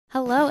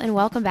Hello and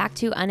welcome back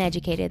to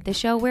Uneducated, the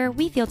show where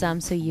we feel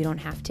dumb so you don't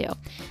have to.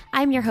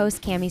 I'm your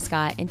host, Cami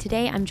Scott, and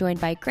today I'm joined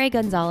by Greg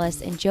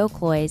Gonzalez and Joe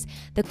Cloyes,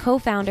 the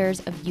co-founders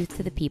of Youth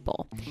to the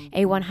People,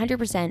 a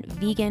 100%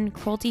 vegan,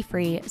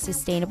 cruelty-free,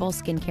 sustainable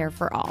skincare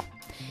for all.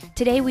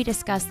 Today we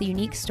discuss the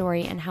unique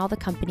story and how the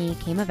company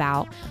came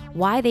about,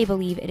 why they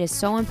believe it is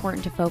so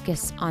important to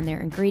focus on their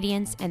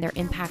ingredients and their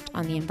impact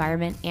on the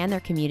environment and their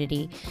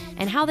community,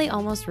 and how they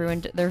almost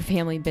ruined their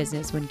family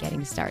business when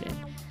getting started.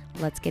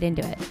 Let's get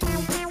into it.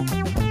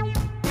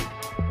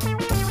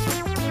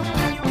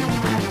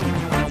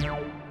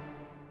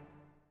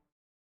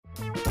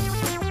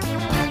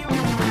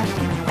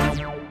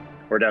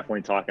 We're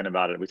definitely talking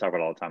about it. We talk about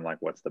it all the time, like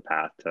what's the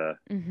path to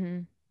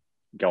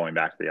going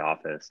back to the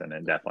office, and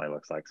it definitely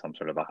looks like some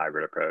sort of a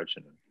hybrid approach,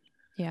 and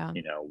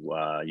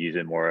use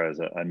it more as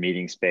a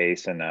meeting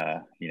space and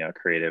a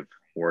creative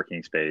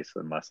working space,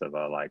 and less of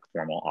a like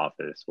formal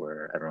office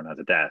where everyone has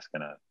a desk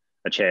and a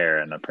chair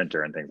and a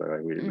printer and things like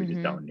that. We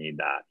just don't need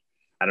that.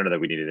 I don't know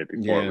that we needed it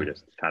before. We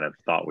just kind of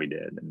thought we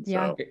did, and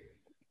so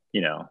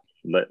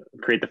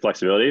create the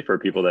flexibility for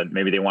people that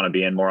maybe they want to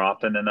be in more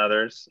often than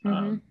others.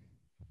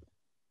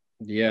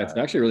 It's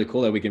actually really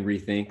cool that we can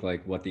rethink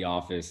like what the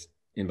office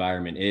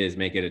environment is,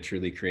 make it a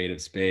truly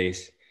creative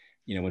space.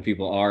 When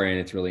people are in,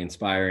 it's really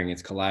inspiring,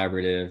 it's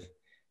collaborative.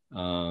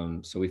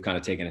 So we've kind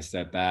of taken a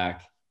step back.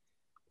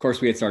 Of course,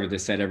 we had started to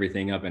set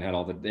everything up and had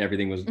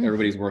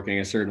everybody's working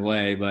a certain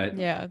way, but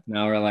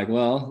now we're like,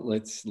 well,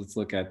 let's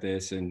look at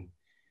this, and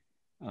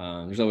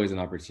there's always an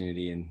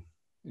opportunity in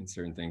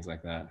certain things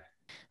like that.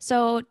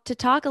 So to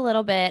talk a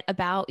little bit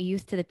about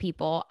Youth to the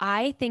People,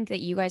 I think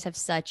that you guys have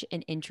such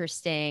an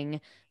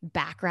interesting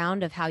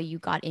background of how you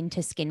got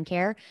into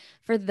skincare.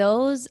 For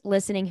those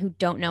listening who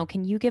don't know,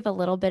 can you give a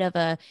little bit of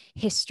a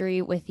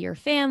history with your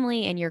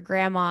family and your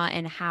grandma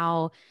and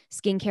how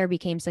skincare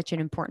became such an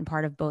important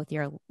part of both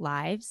your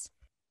lives?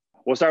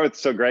 We'll start with,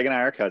 so Greg and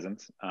I are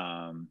cousins.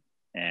 We've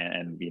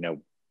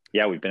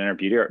been in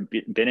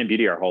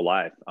beauty our whole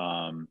life.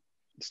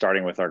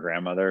 Starting with our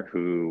grandmother,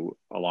 who,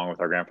 along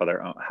with our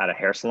grandfather, had a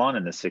hair salon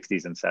in the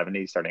 60s and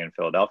 70s, starting in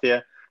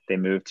Philadelphia. They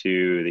moved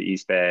to the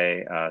East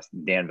Bay,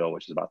 Danville,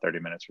 which is about 30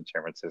 minutes from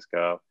San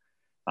Francisco.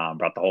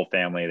 Brought the whole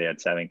family. They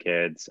had 7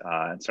 kids,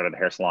 and started a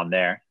hair salon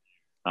there.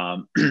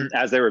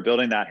 As they were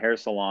building that hair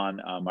salon,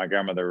 our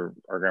grandmother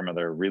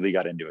really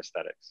got into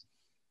aesthetics.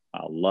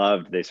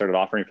 They started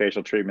offering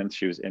facial treatments.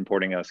 She was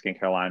importing a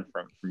skincare line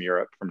from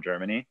Europe, from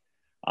Germany.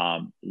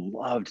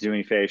 Loved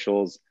doing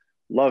facials.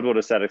 Loved what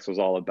aesthetics was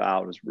all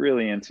about, was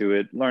really into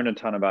it, learned a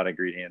ton about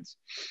ingredients.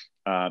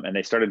 And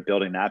they started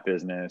building that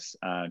business.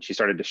 She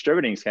started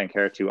distributing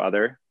skincare to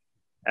other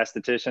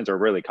estheticians, or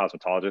really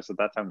cosmetologists at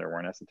that time. There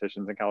weren't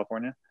estheticians in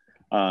California.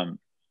 And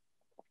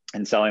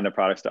selling the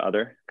products to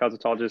other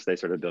cosmetologists. They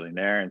started building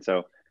there. And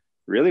so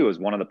really was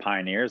one of the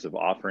pioneers of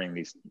offering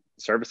these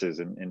services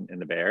in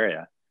the Bay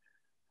Area.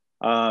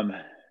 Our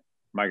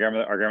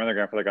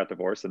grandfather got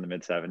divorced in the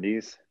mid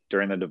 70s.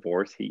 During the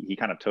divorce, he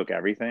kind of took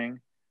everything.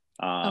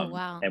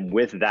 And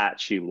with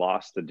that, she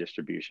lost the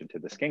distribution to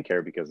the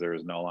skincare because there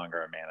was no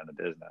longer a man in the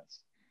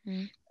business.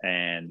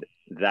 And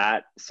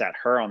that set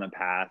her on the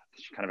path.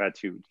 She kind of had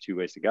two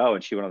ways to go.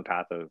 And she went on the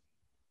path of,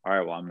 all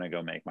right, well, I'm going to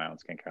go make my own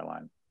skincare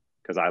line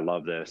because I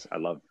love this. I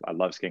love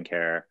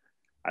skincare.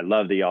 I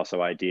love the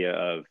also idea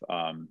of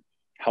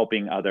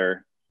helping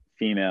other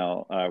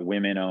female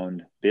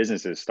women-owned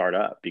businesses start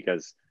up,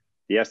 because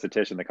the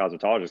esthetician, the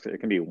cosmetologist, it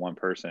can be one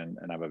person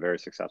and have a very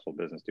successful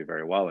business, do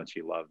very well. And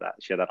she loved that.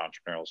 She had that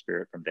entrepreneurial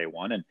spirit from day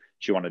one, and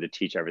she wanted to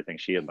teach everything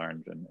she had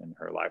learned in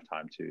her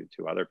lifetime to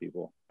other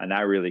people. And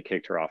that really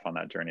kicked her off on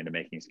that journey to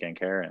making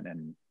skincare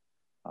and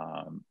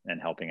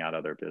helping out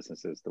other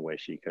businesses the way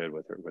she could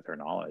with her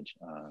knowledge.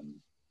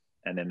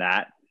 And then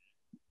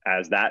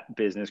as that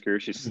business grew,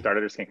 she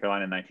started her skincare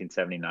line in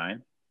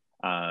 1979.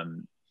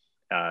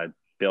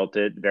 Built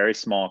it, very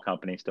small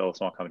company, still a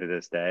small company to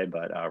this day,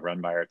 but run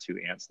by our 2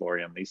 aunts,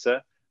 Lori and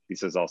Lisa.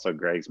 Lisa's also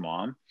Greg's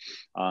mom.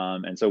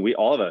 And so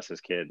all of us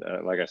as kids,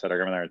 like I said, our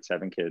grandmother had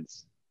 7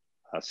 kids,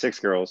 6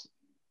 girls,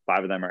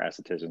 5 of them are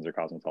estheticians or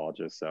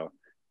cosmetologists. So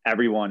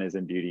everyone is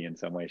in beauty in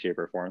some way, shape,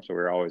 or form. So we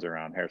were always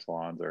around hair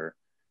salons or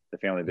the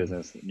family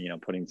business,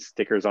 putting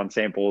stickers on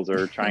samples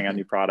or trying out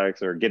new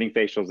products or getting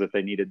facials if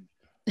they needed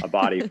a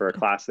body for a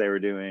class they were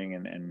doing.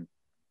 And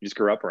we just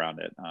grew up around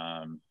it.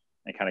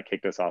 And kind of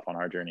kicked us off on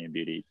our journey in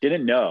beauty.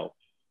 Didn't know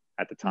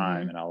at the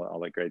time, and I'll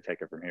let Greg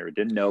take it from here.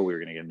 Didn't know we were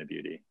going to get into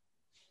beauty.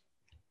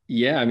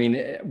 Yeah, I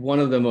mean, one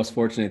of the most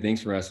fortunate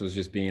things for us was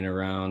just being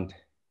around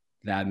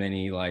that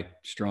many like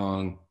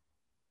strong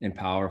and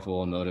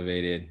powerful and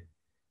motivated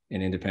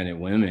and independent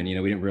women. We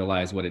didn't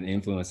realize what an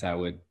influence that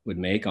would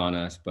make on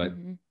us, but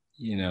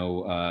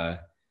my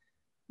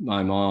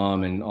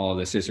mom and all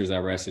the sisters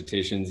that were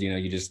estheticians,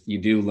 you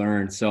do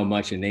learn so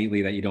much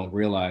innately that you don't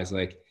realize,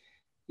 like,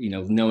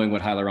 knowing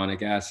what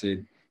hyaluronic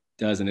acid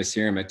does in a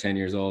serum at 10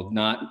 years old,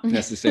 not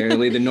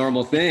necessarily the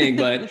normal thing,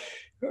 but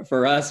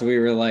for us, we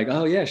were like,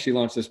 oh yeah, she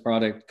launched this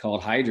product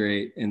called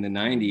Hydrate in the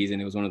 90s.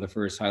 And it was one of the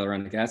first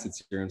hyaluronic acid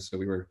serums. So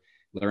we were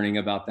learning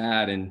about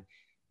that. And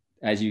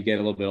as you get a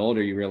little bit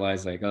older, you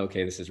realize like,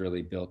 okay, this is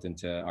really built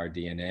into our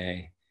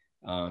DNA.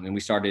 And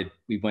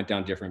we went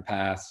down different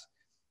paths.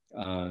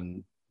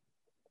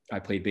 I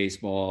played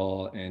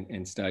baseball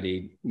and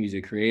studied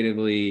music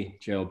creatively,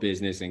 Joe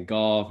business and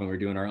golf, and we're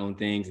doing our own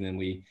things. And then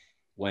we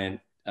went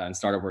and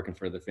started working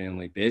for the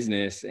family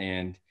business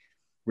and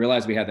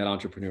realized we had that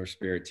entrepreneur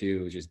spirit too.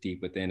 It was just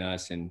deep within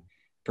us. And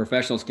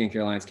professional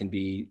skincare lines can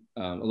be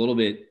a little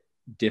bit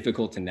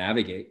difficult to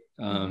navigate,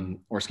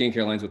 or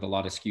skincare lines with a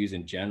lot of SKUs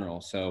in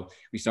general. So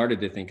we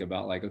started to think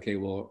about like, okay,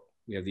 well,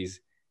 we have these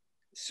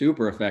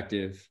super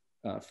effective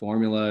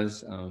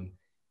formulas,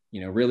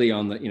 really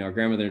on the, our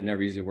grandmother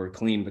never used the word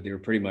clean, but they were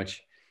pretty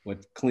much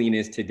what clean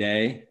is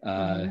today,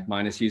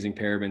 minus using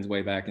parabens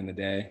way back in the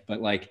day,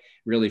 but like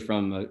really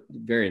from a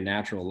very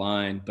natural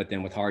line, but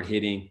then with hard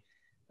hitting,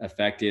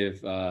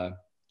 effective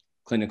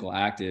clinical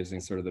actives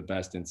and sort of the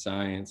best in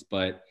science.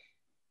 But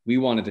we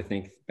wanted to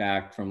think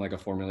back from like a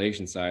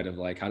formulation side of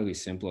like, how do we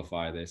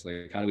simplify this?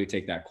 Like, how do we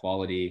take that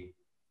quality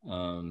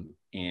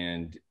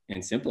and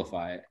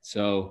simplify it?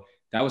 So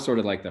that was sort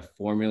of like the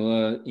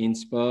formula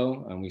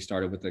inspo. And we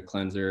started with the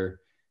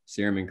cleanser,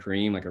 serum and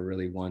cream, like a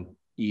really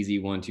easy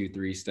 1, 2,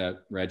 3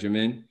 step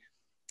regimen.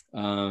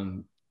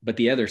 But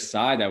the other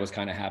side that was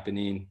kind of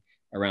happening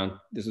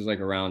this was like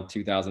around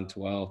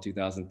 2012,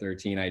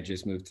 2013. I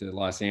just moved to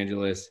Los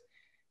Angeles,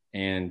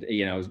 and,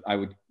 I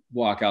would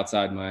walk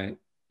outside my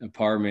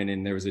apartment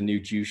and there was a new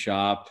juice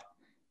shop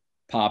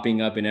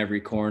popping up in every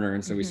corner.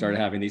 And so we started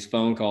having these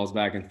phone calls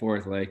back and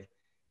forth, like,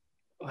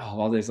 oh,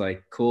 all this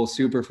like cool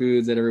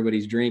superfoods that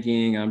everybody's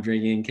drinking. I'm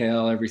drinking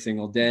kale every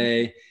single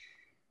day.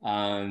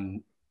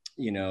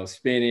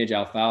 Spinach,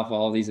 alfalfa,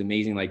 all these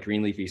amazing like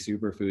green leafy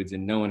superfoods.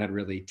 And no one had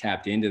really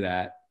tapped into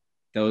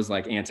those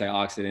like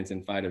antioxidants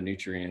and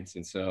phytonutrients.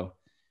 And so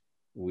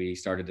we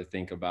started to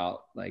think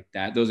about like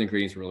that, those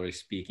ingredients were really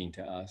speaking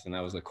to us. And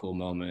that was a cool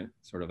moment,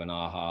 sort of an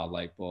aha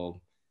light bulb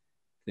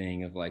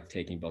thing of like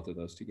taking both of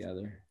those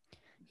together.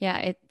 Yeah,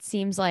 it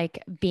seems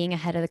like being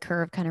ahead of the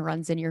curve kind of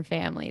runs in your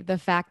family. The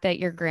fact that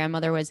your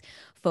grandmother was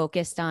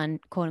focused on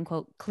quote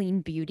unquote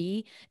clean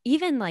beauty,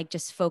 even like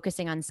just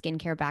focusing on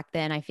skincare back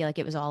then, I feel like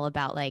it was all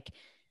about like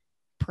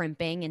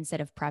primping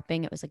instead of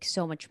prepping. It was like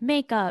so much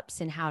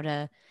makeups and how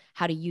to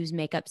use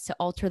makeups to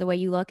alter the way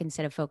you look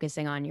instead of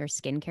focusing on your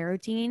skincare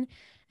routine.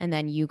 And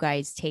then you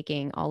guys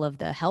taking all of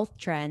the health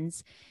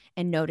trends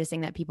and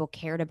noticing that people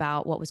cared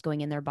about what was going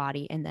in their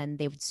body, and then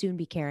they would soon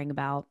be caring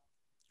about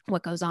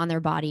what goes on their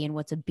body and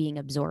what's being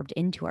absorbed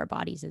into our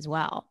bodies as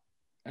well.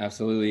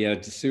 Absolutely. Yeah.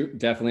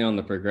 Definitely on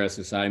the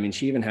progressive side. I mean,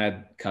 she even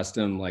had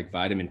custom like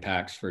vitamin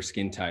packs for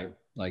skin type.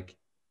 Like,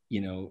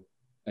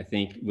 I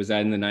think was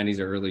that in the 90s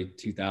or early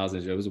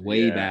 2000s? It was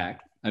way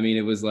back. I mean,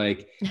 it was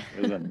like,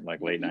 it was in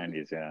like late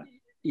 90s. Yeah.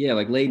 Yeah.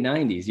 Like late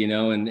 90s,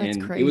 and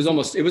it was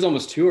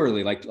almost too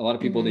early. Like a lot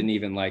of people didn't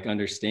even like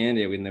understand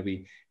it when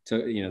we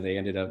took, they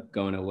ended up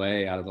going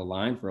away out of the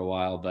line for a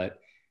while, but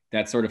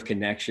that sort of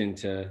connection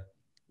to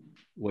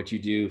what you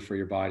do for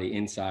your body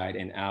inside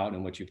and out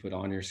and what you put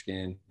on your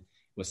skin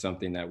was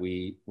something that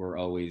we were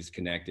always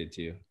connected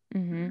to.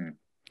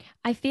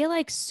 I feel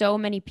like so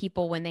many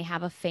people, when they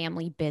have a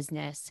family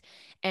business,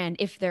 and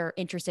if they're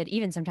interested,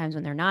 even sometimes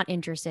when they're not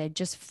interested,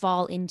 just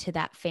fall into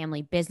that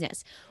family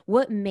business.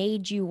 What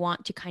made you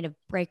want to kind of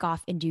break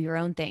off and do your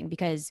own thing?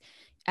 Because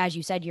as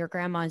you said, your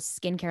grandma's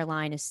skincare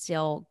line is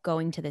still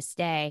going to this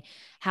day.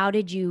 How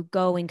did you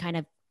go and kind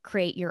of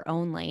create your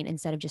own lane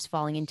instead of just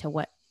falling into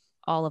what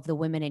all of the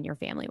women in your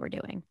family were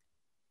doing?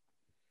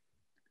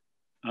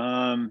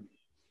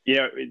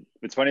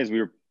 What's funny is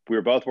we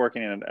were both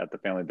working at the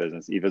family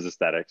business, Eva's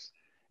Aesthetics,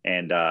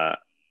 and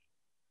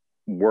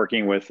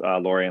working with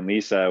Lori and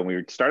Lisa.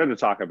 We started to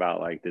talk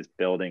about like this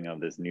building of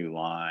this new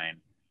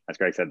line. As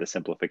Greg said, the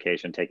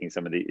simplification, taking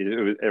some of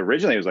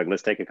originally it was like,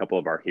 let's take a couple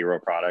of our hero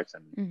products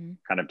and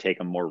kind of take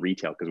them more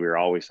retail, because we were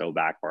always so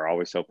we're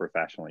always so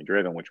professionally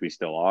driven, which we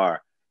still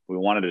are. We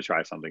wanted to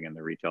try something in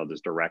the retail,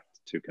 just direct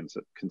to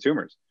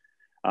consumers.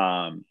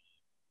 And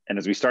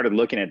as we started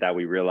looking at that,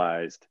 we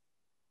realized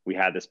we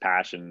had this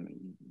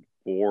passion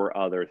for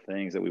other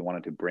things that we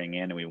wanted to bring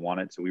in,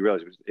 and so we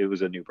realized it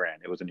was a new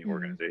brand. It was a new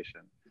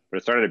organization, but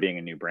it started being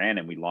a new brand,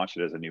 and we launched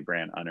it as a new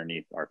brand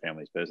underneath our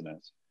family's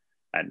business.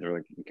 And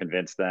really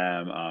convinced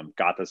them,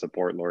 got the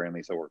support. Lori and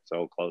Lisa worked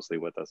so closely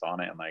with us on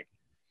it. And like,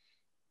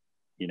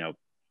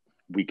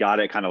 we got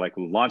it kind of like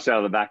launched out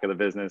of the back of the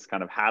business,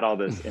 kind of had all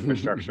this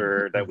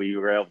infrastructure that we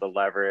were able to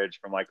leverage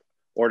from like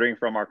ordering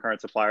from our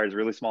current suppliers,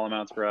 really small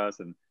amounts for us,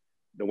 and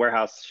the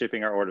warehouse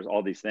shipping our orders,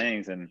 all these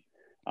things. And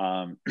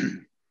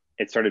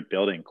it started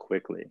building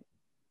quickly,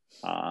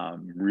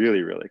 really,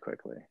 really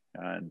quickly.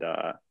 And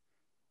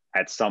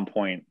at some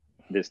point,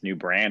 this new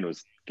brand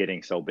was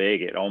getting so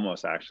big, it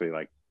almost actually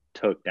like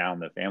took down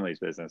the family's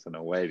business in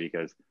a way,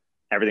 because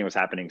everything was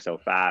happening so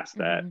fast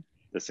that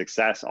the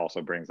success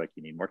also brings like,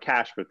 you need more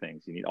cash for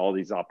things. You need all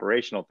these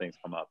operational things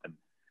come up, and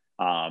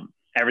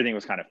everything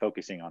was kind of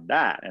focusing on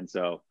that. And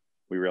so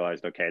we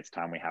realized, okay, it's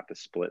time we have to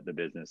split the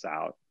business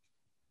out.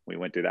 We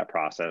went through that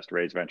process to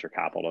raise venture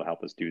capital to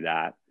help us do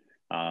that.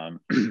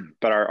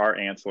 But our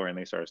aunts, Lori and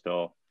Lisa, are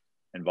still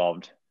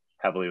involved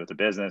heavily with the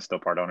business, still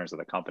part owners of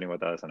the company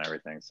with us and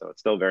everything. So it's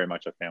still very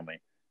much a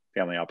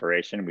family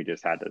operation. We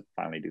just had to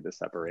finally do the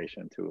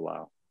separation to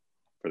allow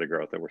for the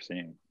growth that we're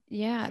seeing.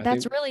 Yeah,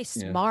 that's really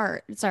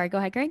smart. Yeah. Sorry, go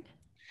ahead, Greg.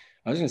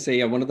 I was going to say,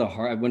 yeah, one of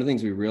the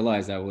things we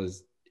realized that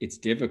was, it's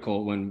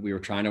difficult when we were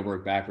trying to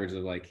work backwards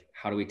of like,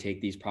 how do we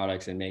take these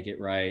products and make it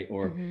right?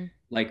 Or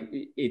like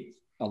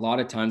a lot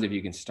of times if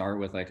you can start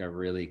with like a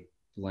really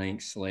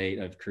blank slate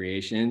of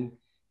creation,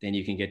 then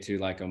you can get to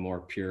like a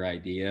more pure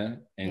idea.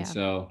 And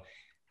so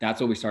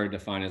that's what we started to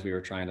find as we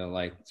were trying to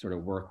like sort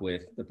of work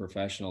with the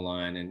professional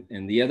line.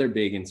 And the other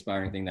big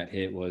inspiring thing that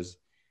hit was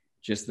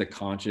just the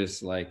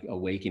conscious like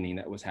awakening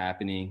that was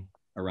happening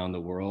around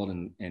the world,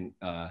 and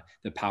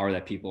the power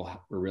that people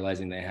were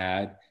realizing they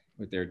had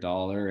with their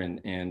dollar,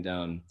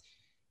 and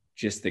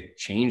just the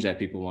change that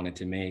people wanted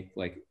to make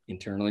like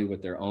internally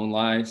with their own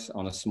lives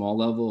on a small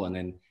level, and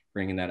then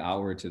bringing that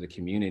outward to the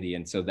community.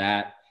 And so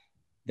that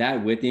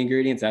with the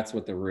ingredients, that's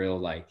what the real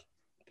like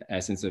the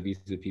essence of Youth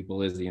of the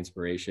People is, the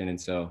inspiration. And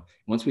so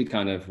once we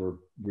kind of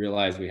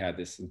realized we had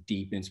this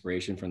deep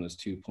inspiration from those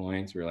 2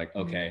 points, we were like,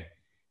 okay,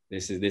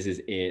 this is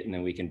it. And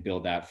then we can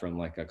build that from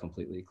like a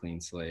completely clean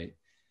slate.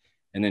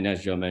 And then,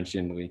 as Joe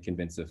mentioned, we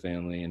convinced the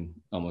family and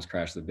almost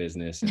crashed the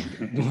business.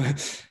 And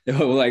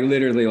like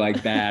literally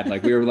like bad.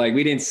 Like we were like,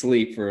 we didn't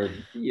sleep for,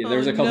 there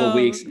was a couple of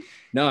weeks.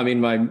 No, I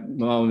mean, my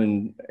mom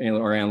and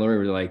or Aunt Lori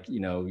were like,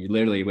 we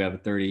have a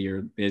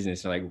 30-year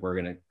business. So like, we're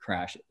going to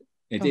crash it.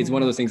 It's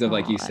one of those things of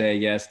like, you say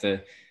yes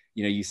to,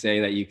 you say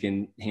that you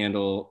can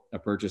handle a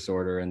purchase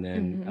order, and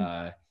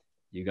then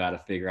you got to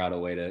figure out a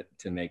way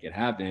to make it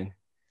happen.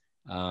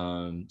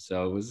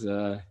 So it was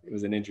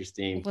an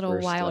interesting little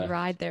wild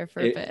ride there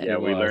for a bit. Yeah,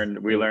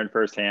 we learned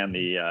firsthand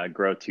the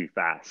grow too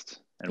fast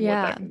and what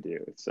that can do.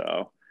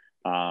 So,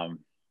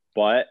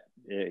 but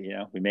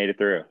we made it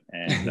through,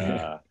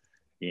 and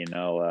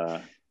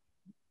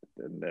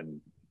and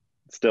then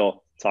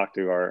still talk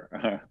to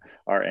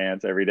our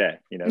aunts every day.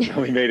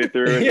 So we made it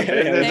through as a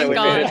business, and we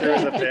made it through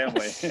as a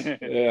family.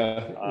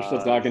 Yeah, we're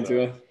still talking to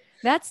them.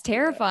 That's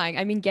terrifying.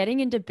 I mean,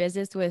 getting into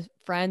business with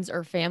friends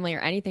or family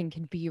or anything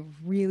can be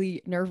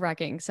really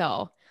nerve-wracking.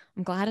 So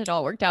I'm glad it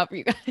all worked out for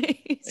you guys.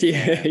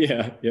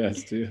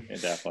 Yes, too.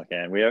 It definitely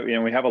can.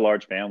 We have a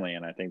large family,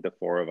 and I think the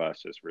 4 of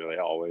us just really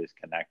always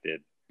connected.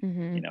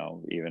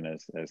 Even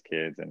as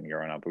kids and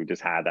growing up, we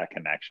just had that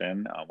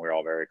connection. We're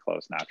all very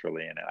close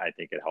naturally, and I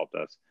think it helped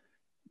us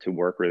to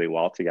work really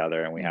well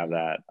together. And we have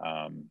that.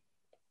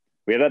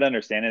 We have that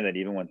understanding that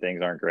even when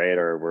things aren't great,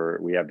 or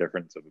we have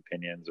difference of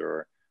opinions,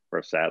 or we're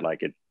upset,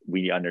 like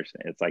we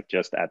understand it's like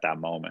just at that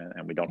moment,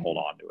 and we don't hold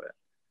on to it.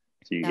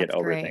 So you get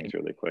over things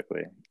really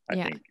quickly. I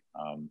think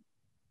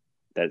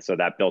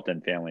that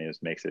built-in family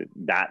makes it,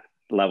 that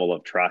level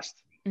of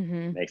trust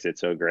makes it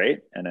so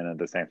great. And then at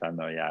the same time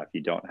though, if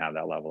you don't have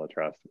that level of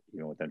trust,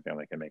 even within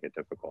family, can make it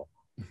difficult.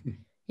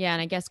 Yeah.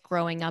 And I guess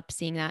growing up,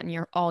 seeing that,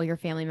 and all your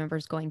family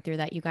members going through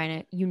that,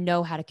 you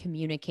know how to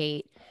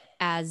communicate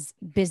as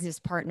business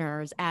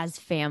partners, as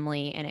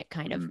family, and it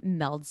kind of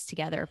melds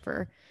together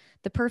for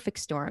the perfect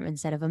storm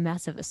instead of a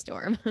mess of a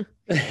storm.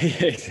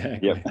 Exactly.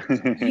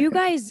 Yep. You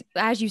guys,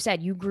 as you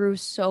said, you grew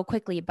so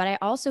quickly, but I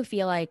also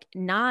feel like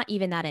not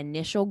even that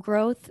initial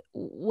growth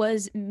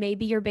was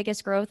maybe your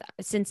biggest growth.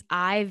 Since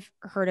I've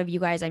heard of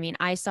you guys, I mean,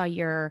 I saw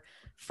your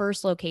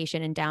first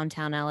location in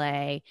downtown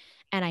LA,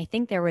 and I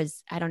think there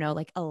was, I don't know,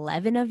 like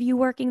 11 of you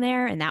working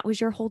there, and that was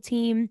your whole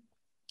team.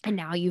 And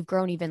now you've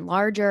grown even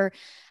larger.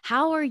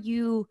 How are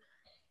you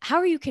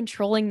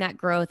controlling that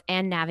growth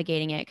and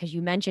navigating it? Because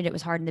you mentioned it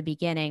was hard in the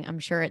beginning. I'm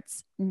sure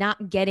it's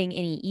not getting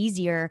any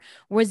easier.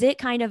 Was it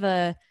kind of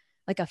a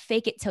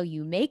fake it till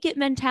you make it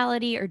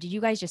mentality, or did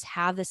you guys just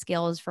have the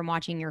skills from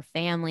watching your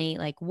family?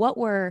 Like what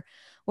were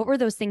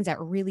those things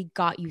that really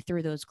got you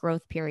through those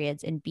growth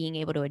periods and being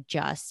able to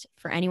adjust,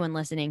 for anyone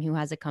listening who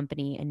has a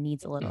company and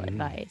needs a little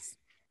advice?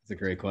 That's a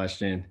great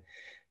question.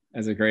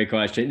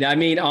 I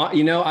mean,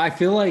 I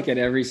feel like at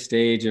every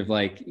stage of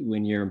like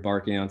when you're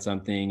embarking on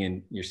something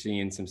and you're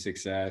seeing some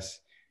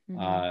success,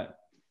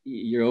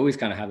 you're always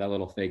kind of have that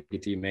little fake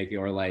it till you make it,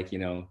 or like,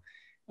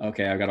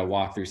 okay, I've got to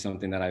walk through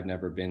something that I've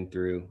never been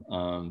through.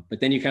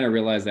 But then you kind of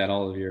realize that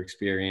all of your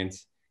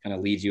experience kind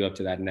of leads you up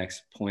to that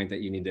next point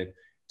that you need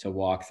to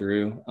walk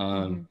through.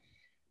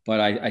 But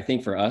I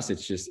think for us,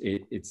 it's just,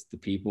 it's the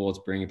people, it's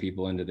bringing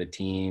people into the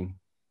team.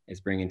 It's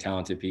bringing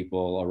talented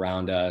people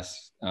around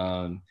us.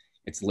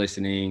 It's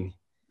listening,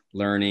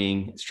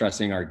 learning, it's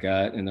trusting our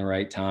gut in the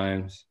right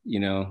times,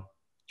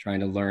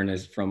 trying to learn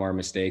from our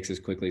mistakes as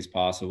quickly as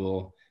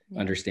possible,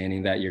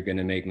 understanding that you're going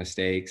to make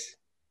mistakes.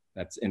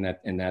 That's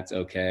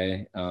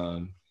okay.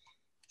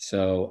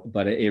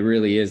 But it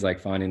really is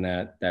like finding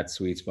that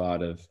sweet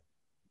spot of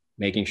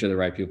making sure the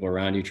right people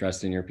around you,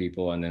 trusting your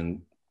people, and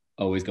then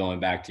always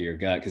going back to your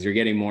gut, because you're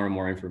getting more and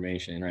more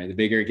information, right? The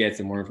bigger it gets,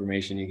 the more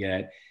information you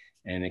get,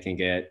 and it can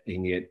get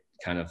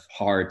kind of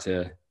hard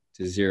to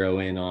zero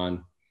in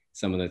on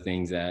some of the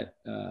things that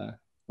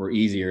were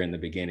easier in the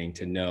beginning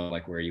to know,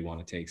 like where you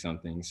want to take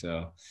something.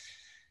 So,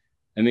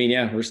 I mean,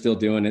 we're still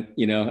doing it,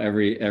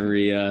 every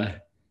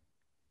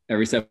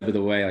every step of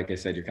the way, like I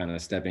said, you're kind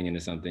of stepping into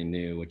something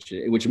new,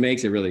 which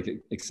makes it really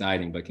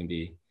exciting, but can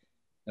be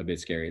a bit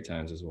scary at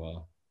times as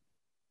well.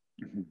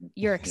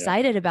 You're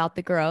excited about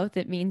the growth.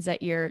 It means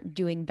that you're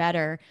doing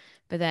better.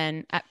 But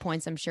then at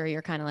points, I'm sure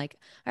you're kind of like,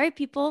 all right,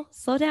 people,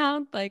 slow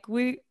down. Like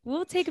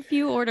we'll take a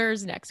few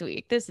orders next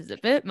week. This is a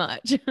bit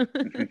much.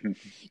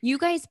 You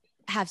guys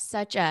have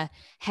such a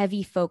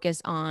heavy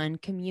focus on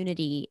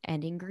community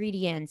and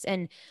ingredients.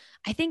 And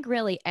I think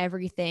really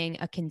everything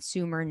a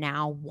consumer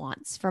now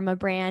wants from a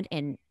brand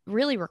and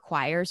really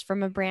requires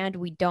from a brand.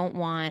 We don't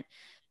want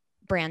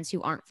brands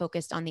who aren't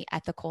focused on the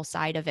ethical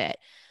side of it.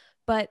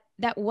 But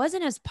that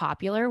wasn't as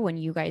popular when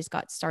you guys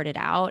got started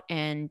out.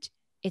 And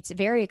it's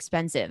very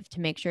expensive to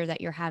make sure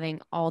that you're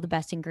having all the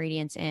best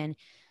ingredients in,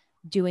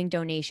 doing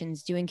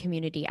donations, doing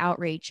community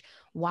outreach.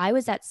 Why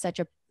was that such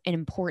an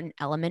important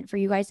element for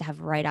you guys to have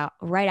right out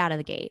of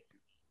the gate?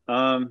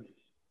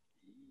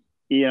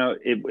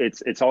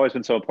 It's always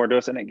been so important to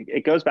us, and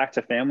it goes back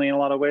to family in a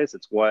lot of ways.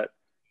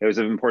 It was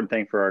an important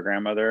thing for our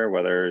grandmother,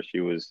 whether she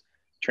was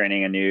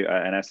training an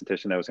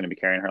esthetician that was going to be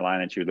carrying her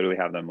line, and she would literally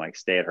have them like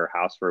stay at her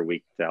house for a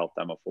week to help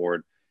them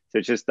afford. So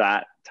it's just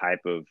that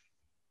type of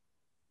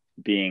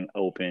being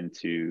open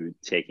to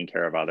taking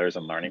care of others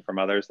and learning from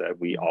others that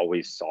we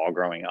always saw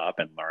growing up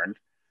and learned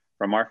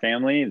from our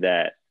family,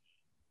 that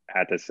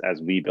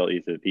as we built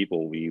Youth of the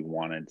People, we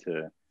wanted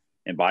to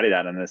embody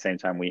that. And at the same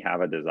time, we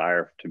have a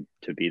desire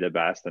to be the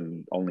best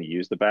and only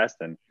use the best.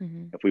 And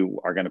if we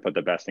are going to put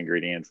the best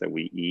ingredients that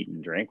we eat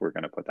and drink, we're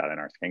going to put that in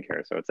our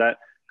skincare. So it's that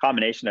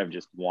combination of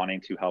just wanting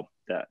to help,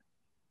 that,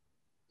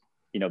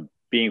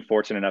 being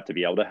fortunate enough to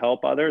be able to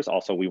help others.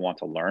 Also, we want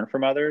to learn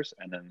from others,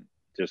 and then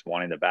just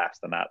wanting the best.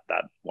 And that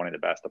wanting the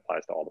best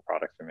applies to all the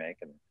products we make,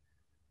 and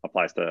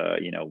applies to,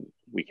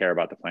 we care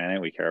about the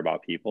planet, we care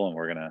about people, and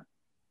we're going to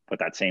put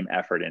that same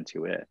effort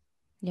into it.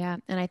 Yeah.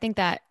 And I think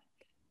that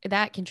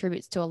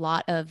contributes to a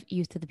lot of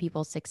Youth of the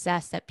People's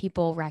success, that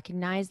people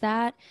recognize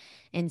that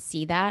and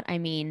see that. I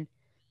mean,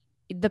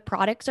 the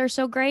products are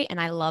so great,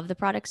 and I love the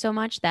products so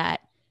much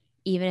that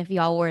even if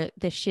y'all were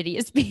the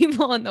shittiest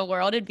people in the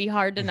world, it'd be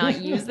hard to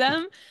not use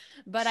them.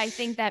 But I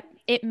think that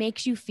it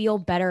makes you feel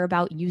better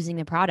about using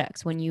the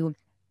products when you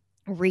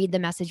read the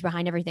message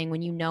behind everything,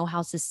 when you know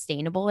how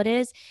sustainable it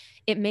is.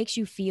 It makes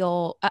you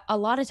feel, a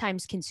lot of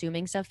times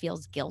consuming stuff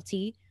feels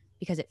guilty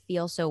because it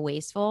feels so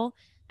wasteful.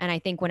 And I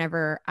think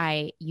whenever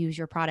I use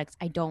your products,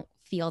 I don't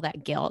feel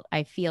that guilt.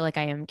 I feel like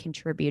I am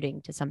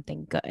contributing to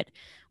something good,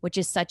 which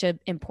is such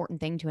an important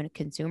thing to a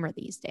consumer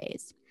these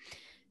days.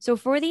 So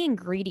for the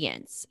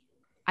ingredients,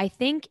 I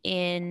think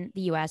in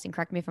the US, and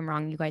correct me if I'm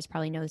wrong, you guys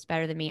probably know this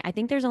better than me, I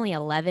think there's only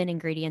 11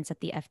 ingredients that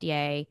the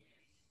FDA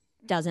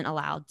doesn't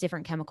allow,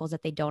 different chemicals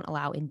that they don't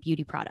allow in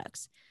beauty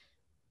products.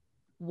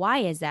 Why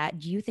is that?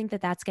 Do you think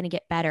that that's going to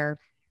get better?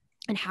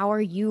 And how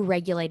are you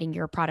regulating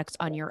your products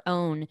on your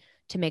own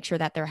to make sure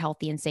that they're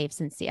healthy and safe,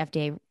 since the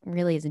FDA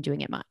really isn't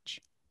doing it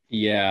much?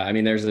 Yeah, I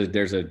mean, there's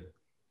a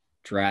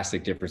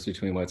drastic difference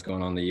between what's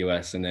going on in the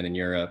US and then in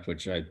Europe,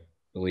 which I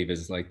believe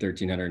is like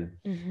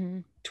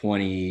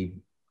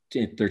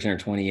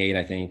 1328,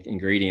 I think,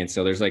 ingredients.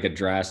 So there's like a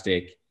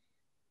drastic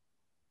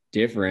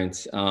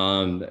difference.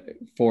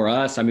 For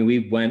us, I mean,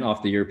 we went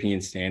off the European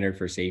standard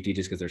for safety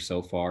just because they're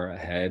so far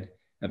ahead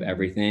of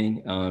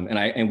everything.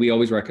 And we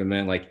always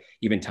recommend, like,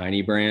 even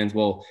tiny brands,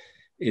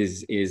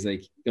 is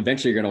like,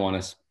 eventually you're going to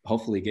want to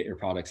hopefully get your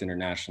products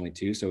internationally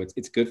too. So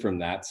it's good from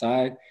that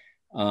side.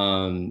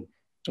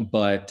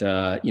 But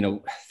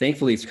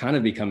thankfully it's kind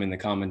of becoming the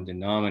common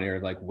denominator,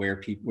 like where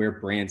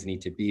brands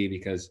need to be,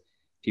 because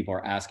people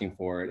are asking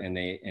for it and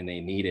they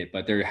need it.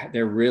 But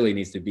there really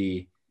needs to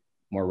be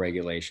more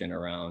regulation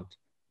around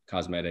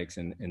cosmetics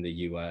in the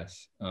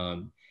US.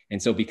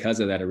 And so because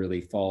of that,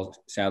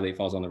 sadly, it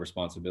falls on the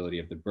responsibility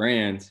of the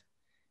brands.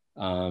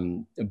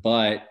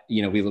 But,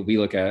 we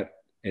look at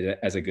it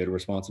as a good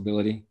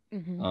responsibility.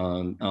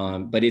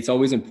 But it's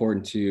always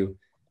important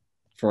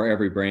for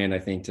every brand, I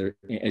think,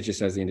 it's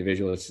just as the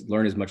individual,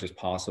 learn as much as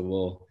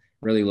possible,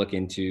 really look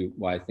into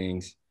why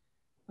things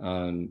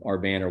are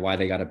banned or why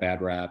they got a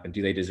bad rap, and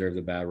do they deserve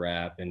the bad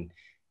rap? And,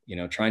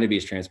 trying to be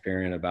as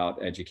transparent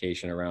about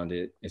education around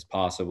it as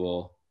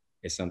possible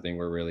is something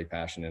we're really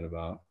passionate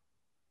about.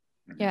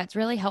 Yeah, it's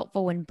really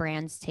helpful when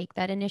brands take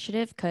that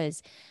initiative,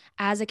 because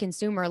as a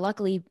consumer,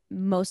 luckily,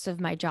 most of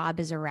my job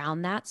is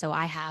around that. So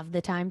I have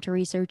the time to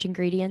research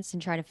ingredients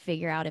and try to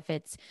figure out if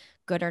it's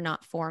good or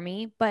not for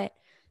me. But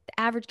the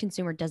average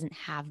consumer doesn't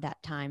have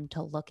that time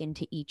to look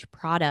into each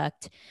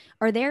product.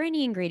 Are there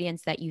any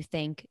ingredients that you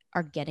think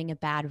are getting a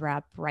bad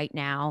rep right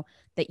now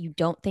that you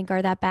don't think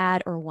are that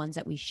bad, or ones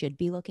that we should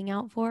be looking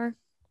out for?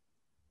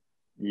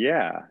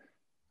 Yeah.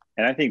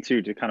 And I think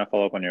too, to kind of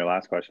follow up on your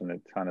last question,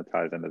 that kind of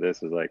ties into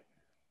this, is like,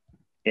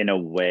 in a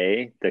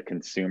way, the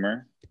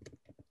consumer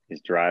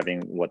is driving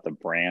what the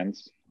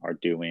brands are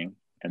doing,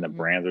 and the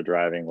brands are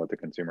driving what the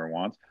consumer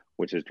wants,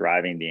 which is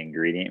driving the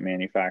ingredient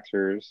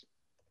manufacturers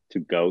to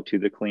go to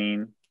the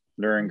cleaner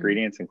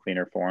ingredients and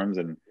cleaner forms.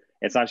 And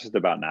it's not just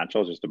about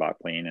natural, it's just about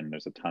clean. And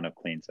there's a ton of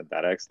clean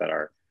synthetics that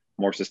are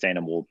more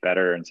sustainable,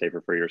 better and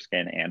safer for your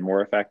skin, and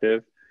more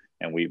effective.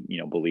 and we,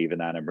 believe in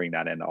that and bring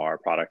that into our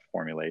product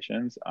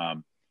formulations.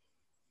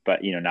 But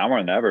now more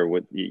than ever,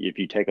 if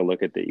you take a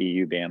look at the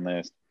EU ban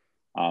list,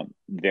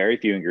 very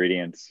few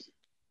ingredients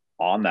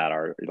on that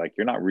are like,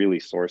 you're not really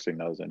sourcing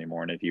those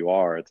anymore. And if you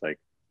are,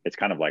 it's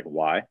kind of like,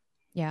 why?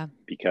 Yeah.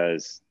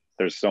 Because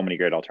there's so many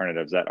great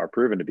alternatives that are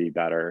proven to be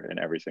better in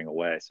every single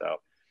way. So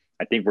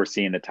I think we're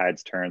seeing the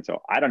tides turn.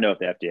 So I don't know if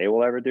the FDA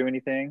will ever do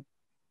anything,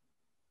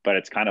 but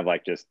it's kind of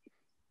like just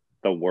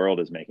the world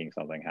is making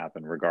something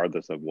happen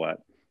regardless of what.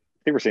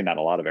 I think we're seeing that in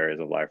a lot of areas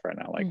of life right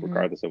now, like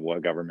regardless of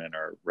what government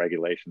or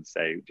regulations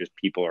say, just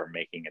people are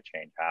making a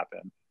change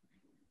happen,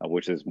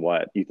 which is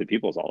what Youth to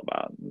People is all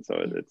about. And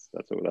so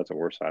that's what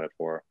we're excited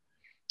for.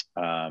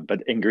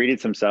 But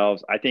ingredients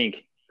themselves, I think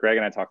Greg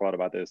and I talk a lot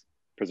about this.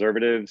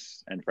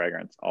 Preservatives and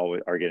fragrance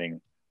always are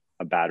getting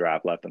a bad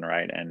rap left and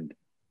right. And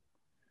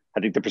I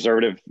think the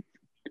preservative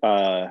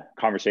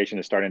conversation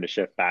is starting to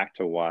shift back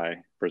to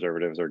why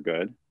preservatives are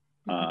good.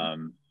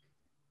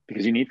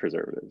 Because you need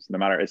preservatives, no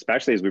matter,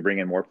 especially as we bring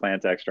in more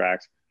plant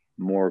extracts,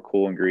 more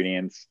cool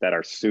ingredients that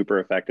are super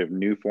effective,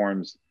 new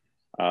forms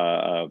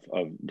of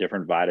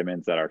different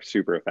vitamins that are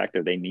super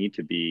effective. They need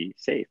to be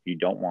safe. You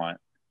don't want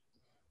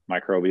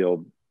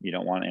microbial, you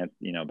don't want,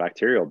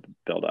 bacterial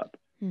buildup.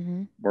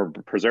 Where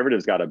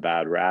preservatives got a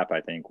bad rap,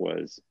 I think,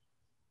 was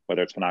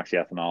whether it's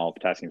phenoxyethanol,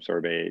 potassium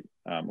sorbate,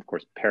 of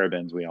course,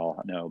 parabens, we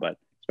all know, but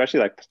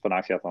especially like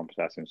phenoxyethanol and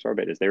potassium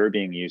sorbate, is they were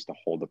being used to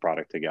hold the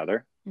product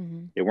together.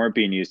 They weren't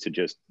being used to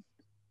just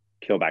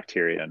kill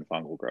bacteria and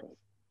fungal growth.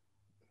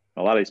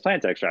 A lot of these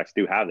plant extracts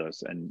do have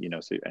those,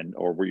 and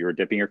or where you were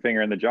dipping your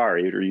finger in the jar,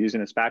 you're using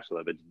a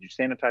spatula, but did you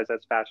sanitize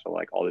that spatula?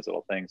 Like all these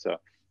little things. So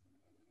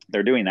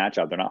they're doing that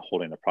job. They're not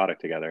holding the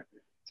product together.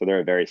 So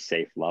they're at very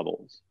safe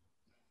levels.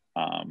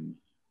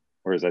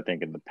 Whereas I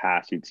think in the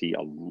past, you'd see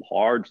a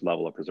large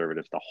level of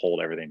preservatives to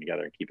hold everything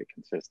together and keep it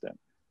consistent,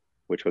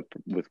 which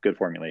with good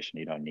formulation,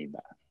 you don't need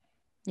that.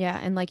 Yeah.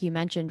 And like you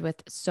mentioned,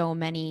 with so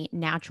many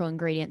natural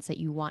ingredients that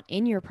you want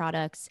in your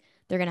products,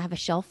 they're going to have a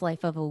shelf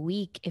life of a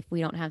week if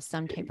we don't have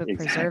some type of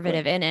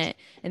preservative in it.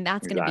 And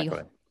that's going to be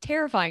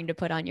terrifying to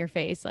put on your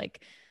face,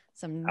 like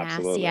some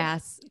nasty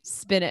ass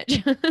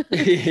spinach.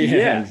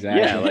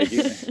 Exactly. Yeah. Like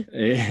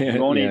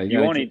you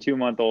won't eat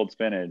 2-month-old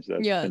spinach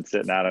that's been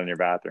sitting out in your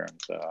bathroom.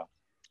 So,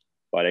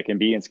 but it can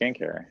be in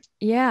skincare.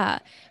 Yeah.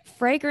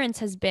 Fragrance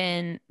has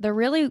been the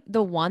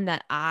one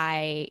that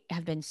I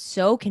have been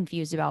so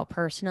confused about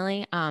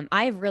personally.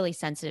 I have really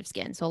sensitive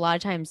skin. So a lot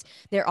of times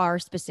there are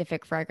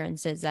specific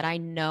fragrances that I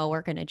know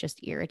are going to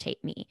just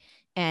irritate me.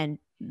 And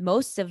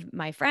most of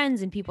my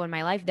friends and people in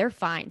my life, they're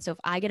fine. So if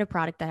I get a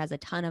product that has a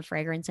ton of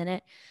fragrance in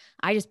it,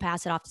 I just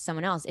pass it off to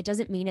someone else. It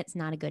doesn't mean it's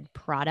not a good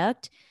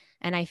product.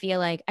 And I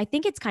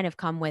think it's kind of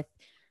come with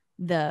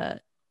the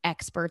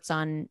experts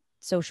on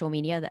social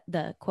media,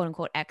 the quote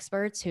unquote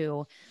experts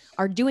who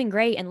are doing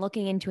great and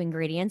looking into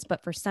ingredients.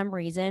 But for some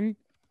reason,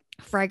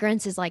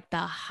 fragrance is like the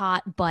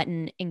hot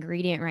button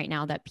ingredient right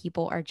now that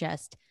people are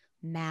just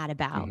mad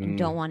about and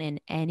don't want in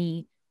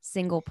any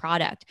single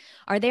product.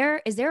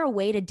 Is there a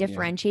way to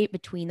differentiate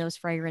between those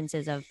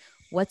fragrances of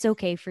what's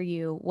okay for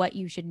you, what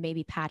you should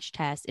maybe patch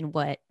test, and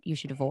what you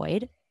should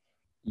avoid?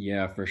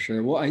 Yeah, for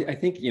sure. Well, I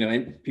think,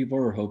 and people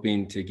are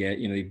hoping to get,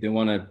 they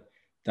want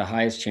the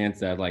highest chance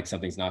that like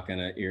something's not going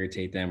to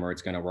irritate them or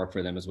it's going to work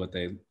for them is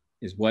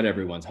what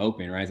everyone's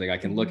hoping, right? It's like, I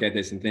can look at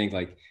this and think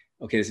like,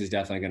 okay, this is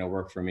definitely going to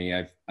work for me.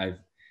 I've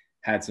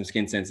had some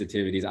skin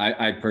sensitivities.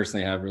 I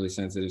personally have really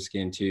sensitive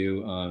skin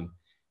too.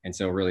 And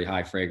so really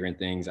high fragrant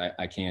things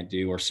I can't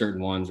do, or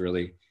certain ones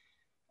really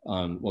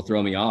will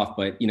throw me off.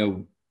 But,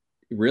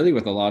 really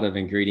with a lot of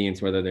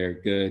ingredients, whether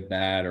they're good,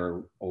 bad,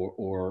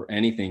 or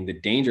anything, the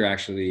danger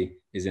actually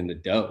is in the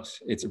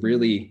dose. It's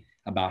really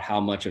about how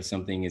much of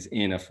something is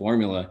in a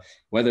formula,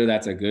 whether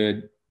that's a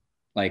good,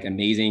 like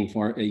amazing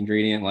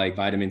ingredient like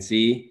vitamin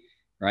C,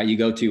 right? You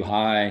go too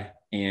high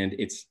and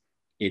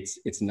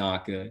it's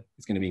not good.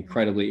 It's going to be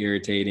incredibly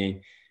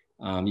irritating.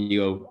 You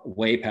go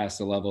way past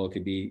the level, it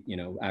could be,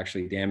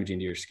 actually damaging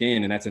to your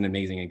skin, and that's an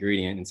amazing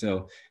ingredient. And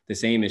so the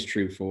same is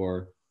true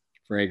for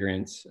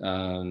fragrance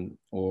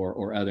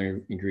or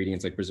other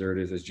ingredients like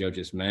preservatives, as Joe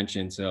just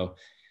mentioned. So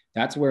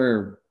that's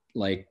where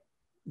like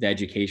the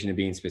education of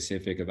being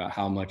specific about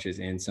how much is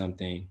in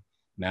something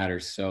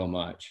matters so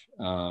much,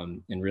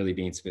 and really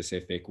being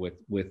specific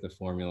with the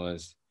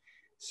formulas.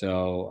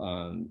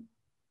 So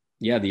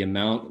the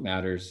amount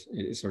matters.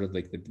 It's sort of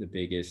like the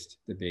biggest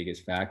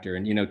factor.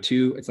 And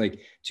it's like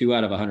 2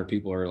 out of 100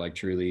 people are like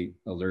truly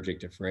allergic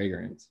to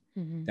fragrance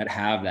that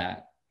have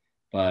that.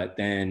 But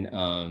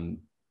then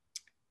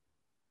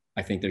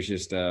I think there's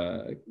just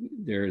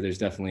there's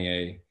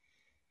definitely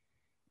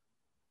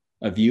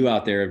a view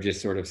out there of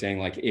just sort of saying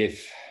like,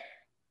 if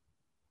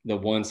the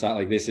one side,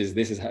 like this is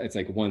it's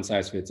like one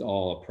size fits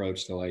all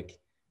approach to like,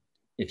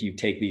 if you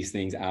take these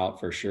things out,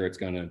 for sure it's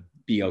going to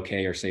be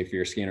okay or safe for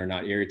your skin or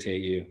not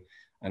irritate you.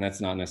 And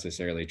that's not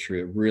necessarily true.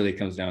 It really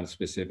comes down to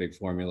specific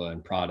formula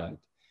and product.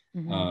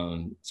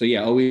 So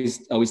yeah,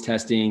 always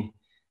testing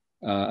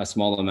a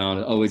small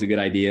amount, always a good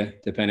idea,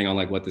 depending on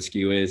like what the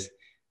SKU is.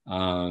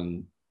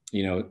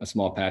 a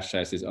small patch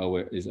test is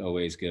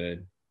always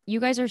good. You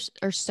guys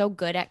are so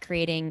good at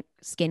creating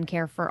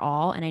skincare for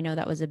all, and I know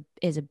that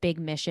is a big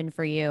mission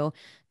for you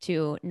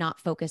to not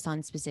focus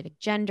on specific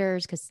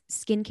genders, because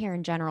skincare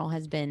in general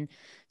has been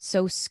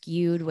so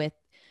skewed with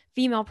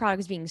female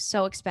products being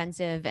so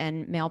expensive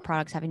and male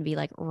products having to be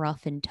like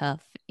rough and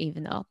tough,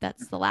 even though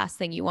that's the last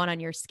thing you want on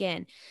your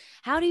skin.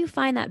 How do you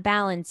find that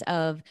balance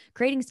of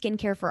creating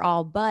skincare for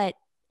all, but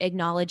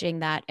acknowledging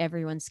that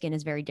everyone's skin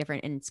is very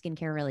different and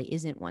skincare really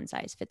isn't one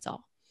size fits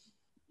all?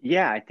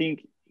 Yeah, I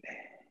think,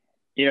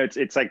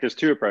 it's like there's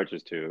two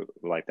approaches to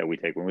like that we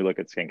take when we look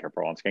at skincare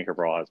for all, and skincare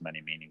for all has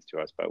many meanings to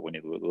us. But when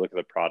you look at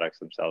the products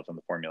themselves and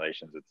the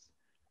formulations,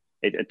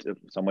 it in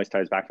some ways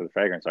ties back to the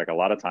fragrance. Like a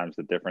lot of times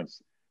the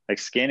difference, like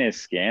skin is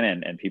skin,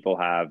 and people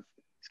have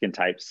skin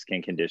types,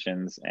 skin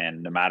conditions,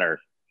 and no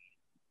matter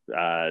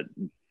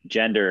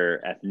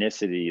gender,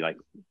 ethnicity, like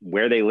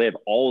where they live,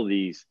 all of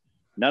these,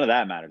 none of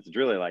that matters. It's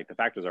really like the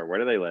factors are where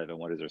do they live and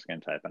what is their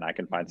skin type. And I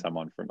can find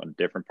someone from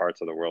different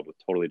parts of the world with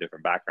totally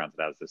different backgrounds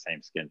that has the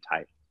same skin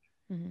type.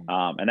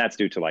 And that's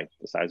due to like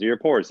the size of your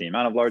pores, the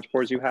amount of large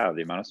pores you have,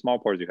 the amount of small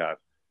pores you have.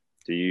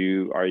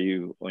 Are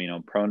you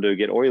prone to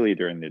get oily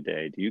during the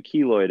day? Do you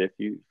keloid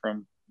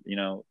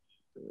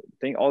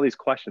think all these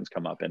questions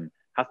come up, and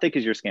how thick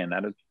is your skin?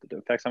 That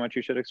affects how much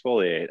you should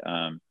exfoliate.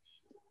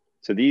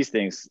 So these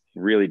things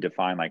really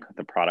define like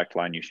the product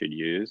line you should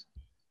use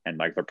and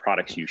like the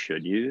products you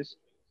should use.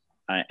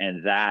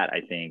 And that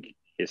I think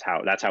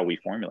that's how we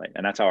formulate.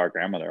 And that's how our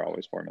grandmother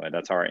always formulated.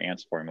 That's how our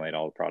aunts formulate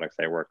all the products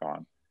they work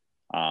on.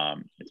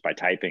 It's by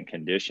type and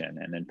condition.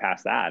 And then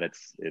past that,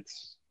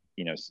 it's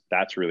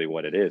that's really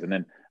what it is. And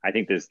then I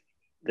think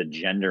the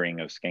gendering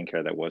of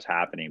skincare that was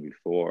happening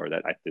before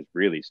that is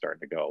really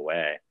starting to go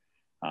away.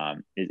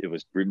 It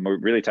was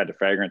really tied to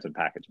fragrance and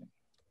packaging,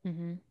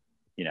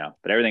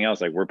 but everything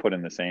else, like we're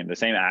putting the same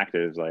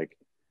actives, like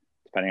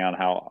depending on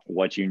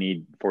what you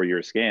need for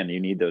your skin, you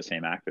need those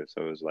same actives.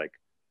 So it was like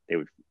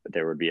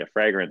there would be a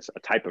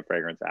type of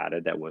fragrance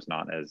added that was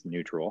not as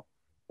neutral,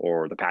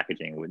 or the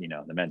packaging would,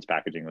 the men's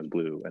packaging was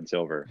blue and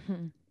silver,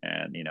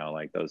 and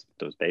like those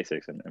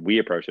basics. And we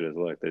approach it as,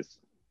 look,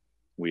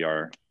 we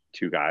are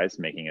two guys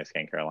making a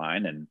skincare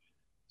line, and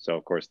so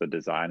of course the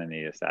design and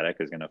the aesthetic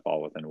is going to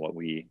fall within what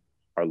we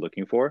are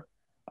looking for.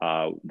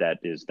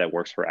 That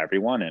works for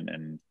everyone,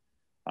 and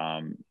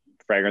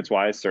fragrance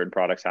wise, certain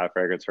products have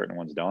fragrance, certain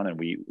ones don't, and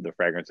the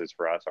fragrances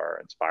for us are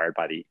inspired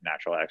by the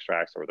natural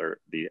extracts or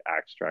the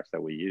extracts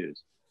that we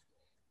use,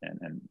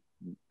 and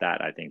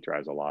that I think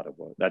drives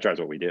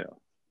what we do.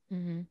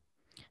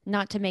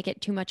 Not to make it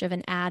too much of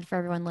an ad for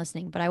everyone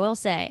listening, but I will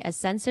say, as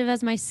sensitive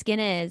as my skin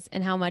is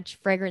and how much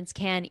fragrance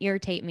can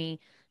irritate me,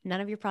 none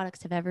of your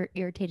products have ever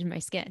irritated my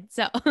skin.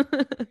 So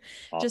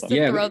just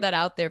to throw that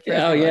out there for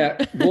everyone.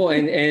 Yeah. Well,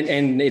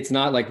 and it's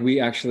not like we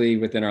actually,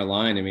 within our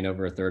line, I mean,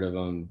 over a third of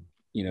them,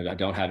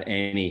 don't have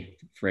any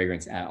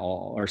fragrance at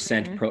all, or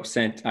scent,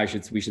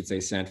 we should say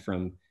scent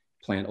from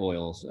plant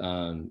oils.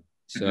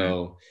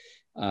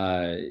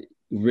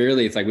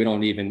 Really, it's like we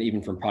don't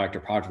even from product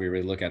to product, we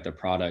really look at the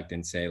product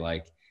and say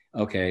like,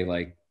 okay,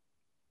 like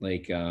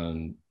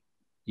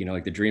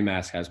the Dream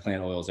Mask has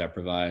plant oils that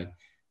provide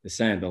the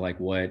scent, but like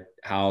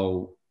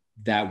how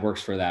that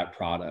works for that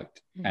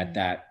product at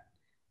that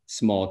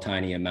small,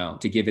 tiny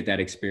amount to give it that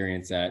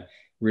experience that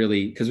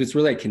really, because it's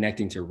really like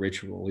connecting to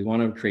ritual. We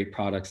want to create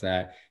products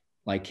that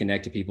like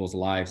connect to people's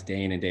lives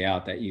day in and day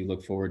out, that you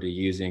look forward to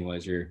using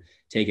as you're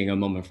taking a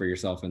moment for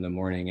yourself in the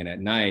morning and at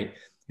night.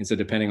 And so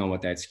depending on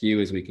what that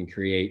SKU is, we can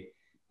create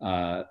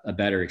a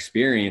better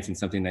experience and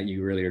something that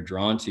you really are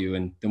drawn to.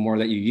 And the more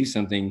that you use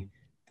something,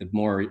 the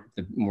more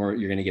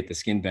you're going to get the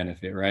skin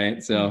benefit,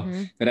 right? So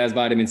if it has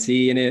vitamin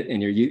C in it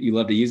and you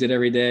love to use it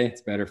every day, it's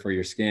better for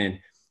your skin.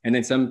 And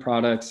then some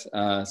products,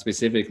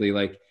 specifically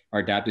like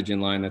our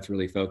adaptogen line, that's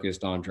really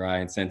focused on dry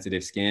and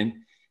sensitive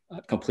skin,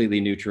 completely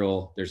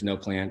neutral. There's no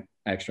plant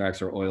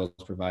extracts or oils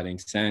providing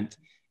scent.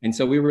 And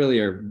so we really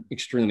are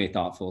extremely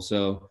thoughtful.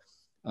 So,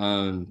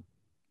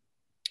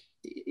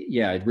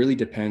 it really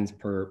depends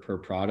per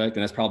product.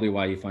 And that's probably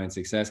why you find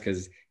success,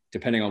 because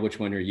depending on which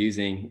one you're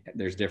using,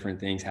 there's different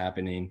things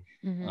happening.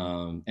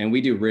 And we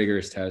do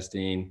rigorous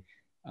testing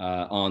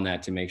on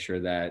that to make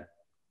sure that,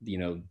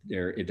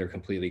 they're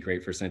completely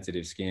great for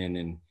sensitive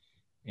skin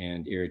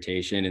and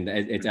irritation. And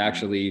it's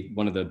actually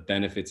one of the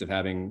benefits of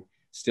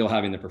still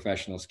having the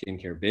professional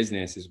skincare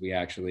business is we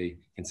actually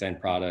can send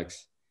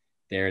products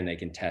there and they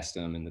can test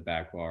them in the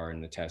back bar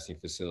in the testing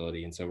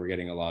facility. And so we're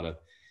getting a lot of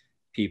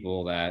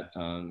people that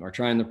are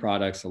trying the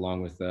products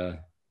along with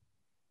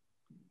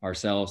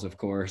ourselves, of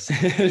course.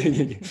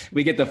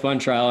 We get the fun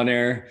trial and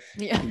error,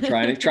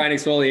 trying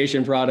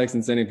exfoliation products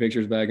and sending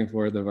pictures back and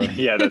forth of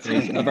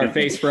our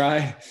face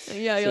fry.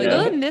 Yeah, you're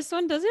like, and this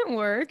one doesn't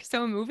work,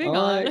 so moving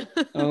on.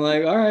 I'm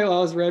like, all right, well,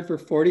 I was red for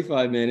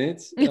 45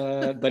 minutes,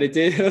 but it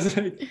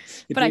did.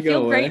 But I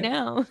feel great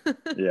now.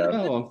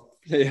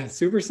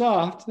 Super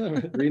soft,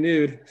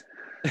 renewed.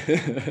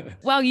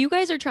 Wow, you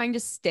guys are trying to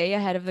stay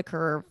ahead of the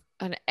curve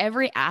on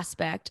every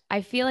aspect.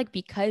 I feel like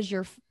because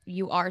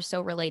you are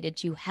so related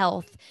to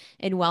health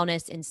and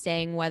wellness and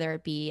saying whether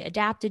it be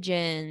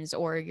adaptogens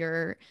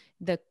or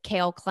the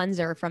kale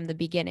cleanser from the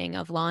beginning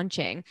of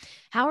launching.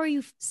 How are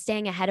you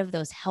staying ahead of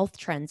those health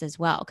trends as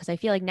well? Because I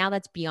feel like now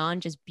that's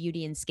beyond just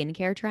beauty and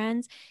skincare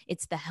trends.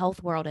 It's the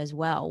health world as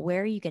well.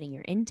 Where are you getting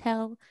your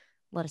intel?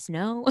 Let us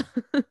know.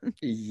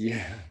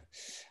 Yeah.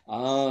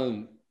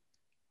 I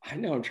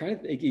know, I'm trying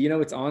to think,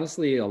 it's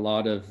honestly a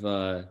lot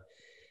of,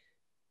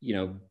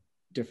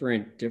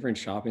 different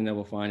shopping that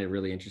we'll find it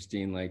really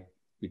interesting, like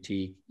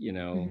boutique,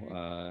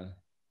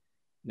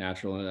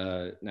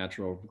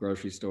 natural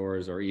grocery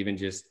stores, or even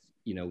just,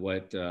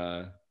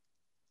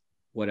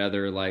 what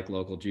other like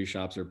local juice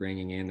shops are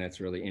bringing in. That's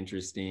really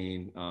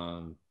interesting.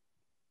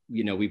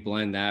 We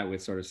blend that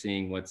with sort of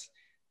seeing what's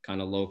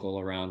kind of local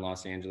around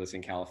Los Angeles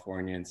and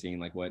California, and seeing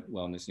like what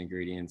wellness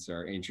ingredients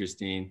are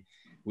interesting.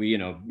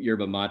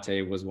 Yerba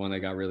mate was one that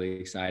got really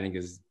exciting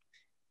because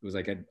it was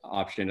like an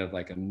option of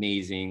like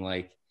amazing,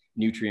 like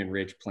nutrient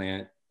rich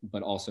plant,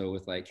 but also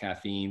with like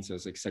caffeine. So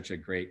it's like such a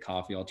great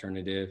coffee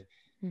alternative.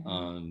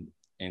 And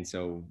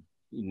so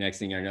next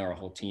thing I know, our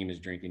whole team is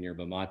drinking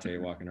yerba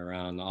mate, walking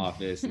around the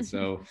office. And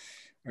so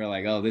we're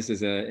like, oh, this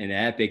is an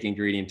epic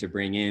ingredient to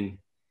bring in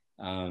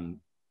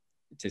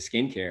to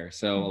skincare.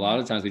 So a lot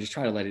of times we just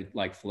try to let it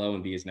like flow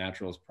and be as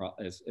natural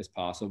as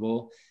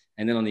possible.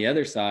 And then on the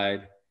other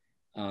side,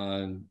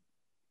 Joe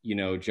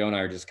and I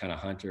are just kind of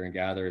hunter and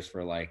gatherers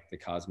for like the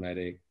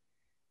cosmetic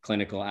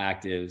clinical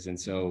actives. And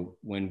so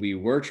when we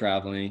were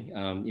traveling,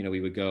 we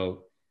would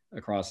go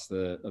across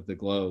the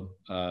globe,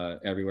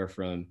 everywhere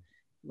from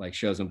like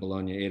shows in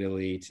Bologna,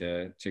 Italy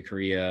to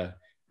Korea,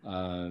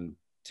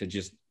 to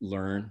just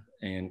learn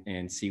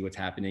and see what's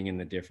happening in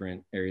the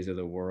different areas of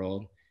the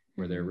world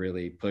where they're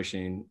really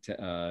pushing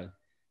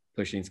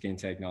skin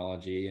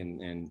technology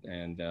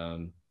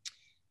and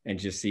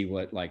just see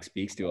what like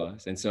speaks to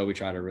us. And so we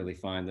try to really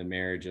find the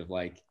marriage of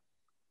like,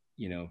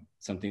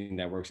 something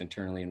that works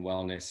internally in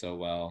wellness so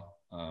well,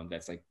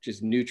 that's like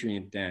just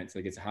nutrient dense.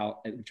 Like we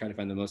try to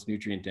find the most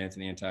nutrient dense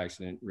and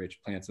antioxidant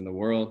rich plants in the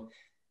world,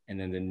 and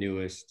then the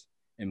newest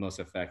and most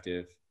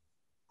effective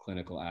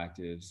clinical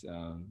actives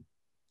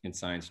and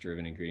science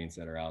driven ingredients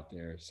that are out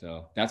there.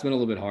 So that's been a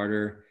little bit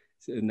harder.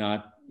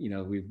 Not,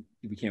 we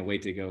can't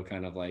wait to go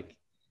kind of like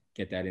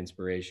get that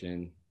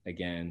inspiration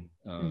again.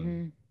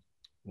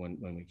 When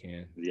we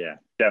can. Yeah,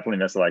 definitely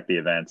miss like the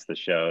events, the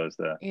shows,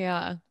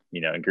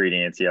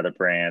 ingredients, the other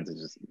brands. I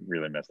just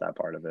really miss that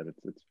part of it.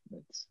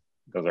 It's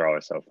those are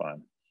always so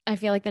fun. I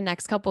feel like the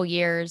next couple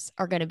years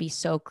are going to be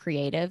so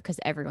creative because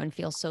everyone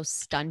feels so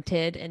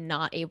stunted and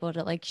not able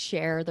to like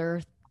share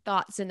their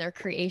thoughts and their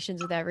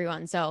creations with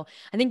everyone. So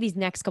I think these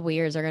next couple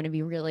years are going to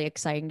be really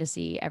exciting to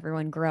see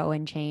everyone grow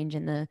and change,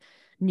 and the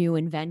new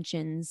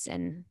inventions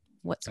and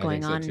what's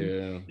going on.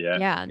 Too.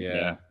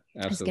 Yeah.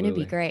 Absolutely. It's going to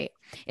be great.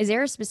 Is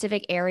there a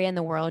specific area in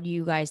the world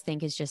you guys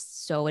think is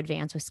just so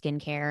advanced with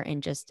skincare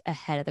and just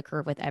ahead of the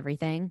curve with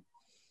everything?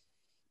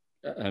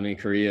 I mean,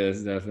 Korea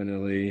is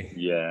definitely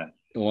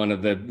one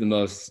of the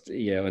most,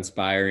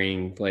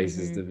 inspiring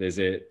places to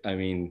visit. I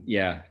mean,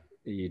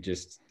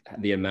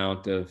 the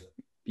amount of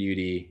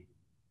beauty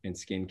and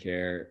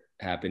skincare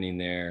happening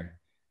there,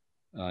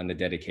 and the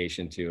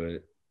dedication to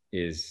it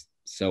is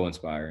so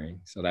inspiring.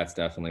 So that's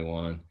definitely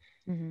one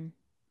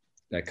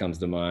that comes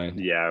to mind.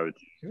 Yeah.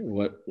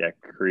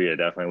 Korea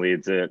definitely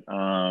leads it.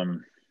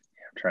 I'm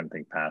trying to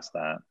think past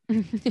that.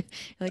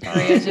 Like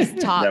Korea's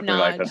just top definitely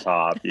notch. Like the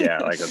top. Yeah,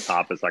 like the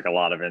top is like a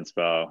lot of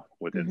inspo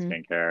within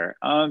skincare.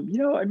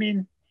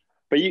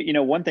 But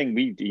one thing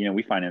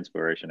we find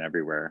inspiration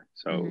everywhere.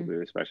 So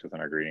especially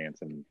within our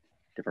ingredients and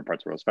different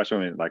parts of the world,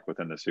 especially like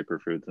within the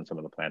superfoods and some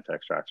of the plant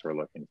extracts we're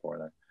looking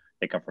for.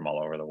 They come from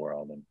all over the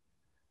world, and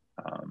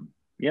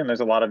and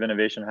there's a lot of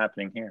innovation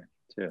happening here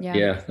too.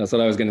 Yeah, that's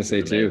what I was going to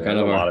say too. Kind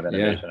of a lot of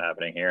innovation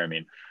happening here. I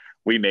mean,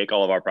 we make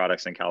all of our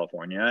products in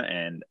California,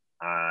 and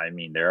I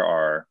mean,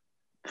 I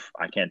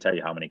can't tell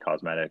you how many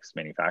cosmetics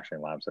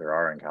manufacturing labs there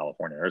are in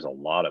California. There's a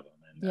lot of them,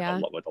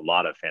 and with a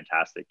lot of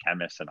fantastic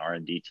chemists and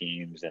R&D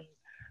teams, and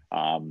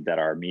that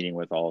are meeting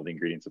with all of the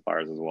ingredient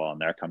suppliers as well,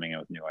 and they're coming in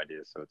with new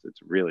ideas. So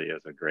it's really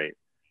is a great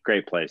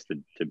place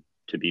to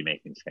be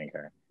making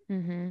skincare.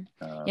 And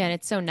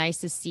it's so nice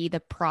to see the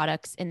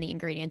products and the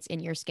ingredients in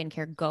your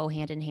skincare go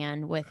hand in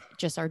hand with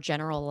just our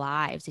general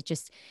lives.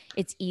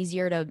 It's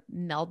easier to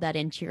meld that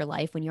into your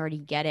life when you already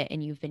get it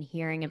and you've been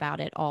hearing about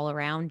it all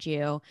around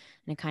you,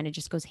 and it kind of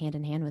just goes hand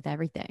in hand with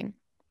everything.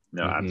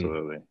 No,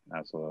 absolutely.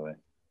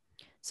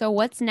 So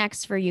what's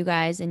next for you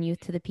guys in Youth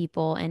to the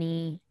People?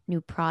 Any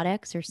new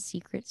products or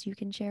secrets you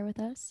can share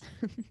with us?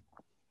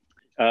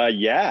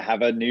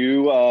 Have a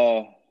new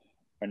our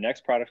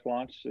next product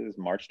launch is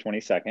March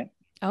 22nd.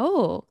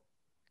 Oh,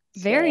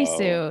 very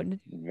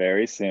soon.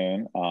 Very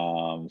soon.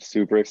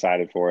 Super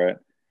excited for it.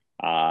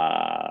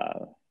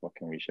 What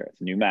can we share?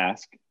 It's a new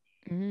mask.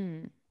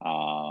 It's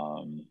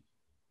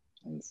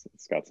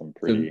got some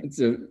pretty. It's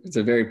a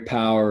very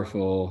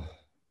powerful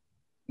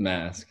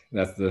mask.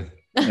 That's the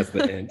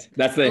hint.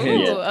 That's the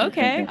hint.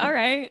 Okay. All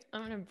right.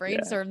 I'm gonna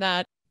brainstorm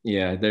that.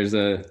 Yeah, there's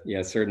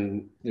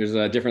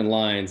different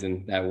lines,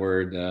 and that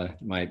word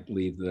might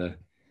leave the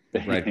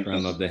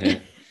breadcrumb of the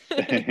hint.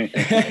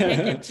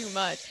 Can't get too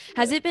much.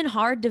 Has it been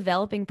hard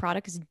developing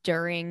products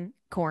during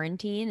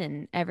quarantine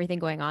and everything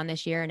going on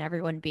this year and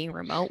everyone being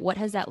remote? What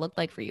has that looked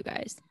like for you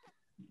guys?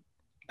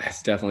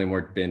 It's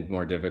definitely been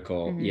more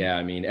difficult. Mm-hmm. Yeah,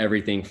 I mean,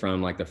 everything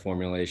from like the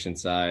formulation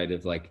side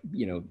of like,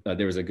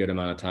 there was a good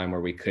amount of time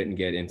where we couldn't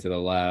get into the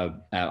lab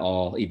at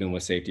all, even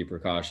with safety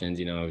precautions.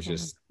 It was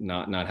just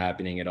not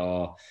happening at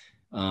all.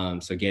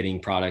 So getting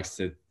products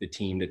to the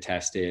team to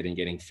test it and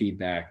getting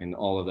feedback and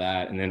all of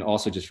that, and then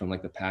also just from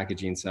like the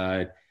packaging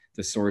side,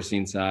 the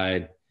sourcing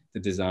side, the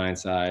design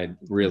side,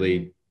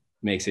 really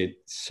makes it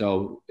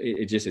so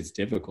it's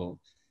difficult.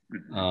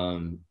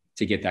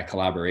 To get that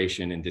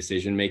collaboration and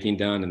decision making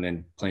done, and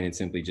then plain and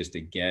simply just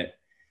to get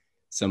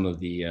some of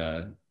the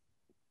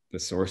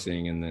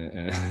sourcing and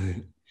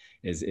the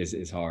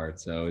is hard.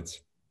 So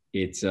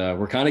it's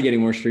we're kind of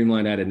getting more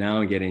streamlined at it now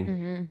and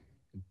getting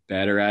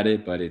better at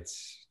it, but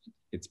it's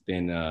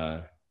been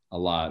a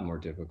lot more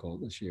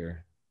difficult this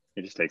year.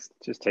 It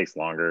just takes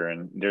longer,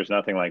 and there's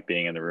nothing like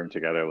being in the room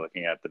together,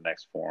 looking at the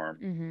next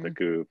form, the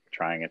goop,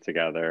 trying it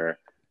together,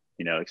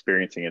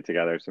 experiencing it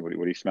together. So what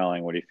are you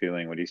smelling? What are you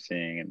feeling? What are you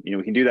seeing? And,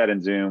 we can do that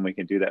in Zoom, we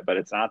can do that, but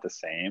it's not the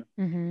same.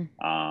 And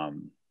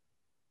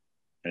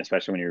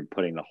especially when you're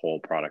putting the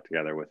whole product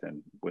together with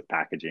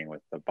packaging,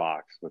 with the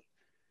box, with,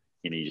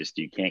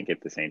 you can't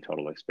get the same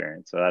total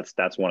experience. So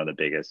that's one of the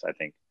biggest, I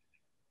think,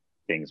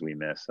 things we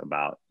miss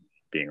about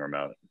being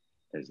remote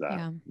is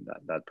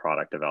that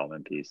product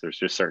development piece. There's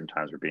just certain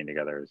times where being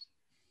together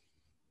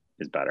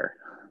is better.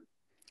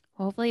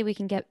 Hopefully we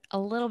can get a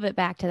little bit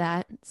back to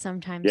that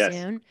sometime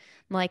soon. I'm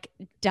like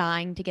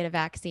dying to get a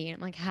vaccine.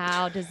 I'm like,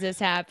 how does this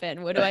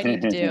happen? What do I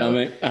need to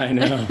do? I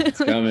know it's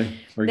coming.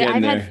 We're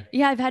getting there.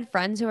 I've had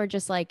friends who are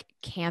just like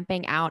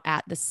camping out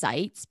at the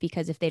sites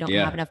because if they don't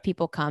have enough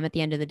people come at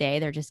the end of the day,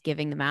 they're just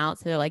giving them out.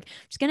 So they're like,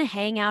 I'm just going to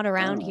hang out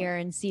around here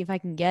and see if I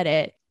can get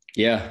it.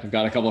 Yeah. I've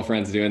got a couple of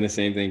friends doing the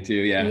same thing too.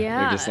 Yeah.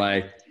 They're just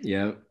like,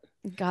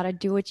 gotta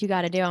do what you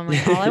got to do. I'm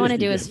like, all I want to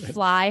do is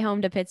fly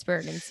home to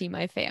Pittsburgh and see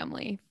my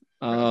family.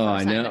 Oh,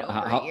 I know.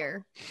 A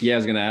year. Yeah, I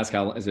was going to ask,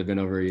 how has it been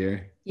over a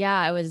year?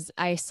 Yeah,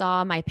 I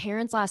saw my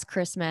parents last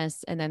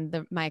Christmas, and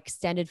then my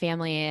extended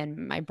family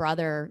and my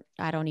brother,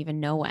 I don't even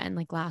know when,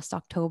 like last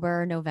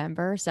October,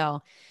 November.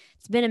 So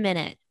it's been a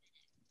minute.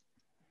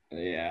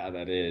 Yeah,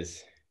 that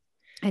is.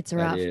 It's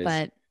rough,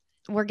 but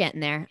we're getting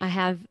there. I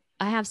have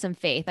some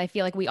faith. I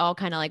feel like we all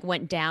kind of like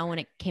went down when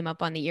it came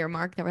up on the year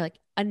mark that we're like,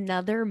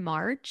 another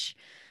March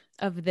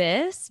of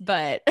this,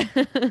 but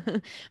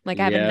like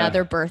I have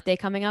another birthday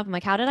coming up. I'm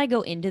like, how did I go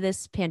into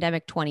this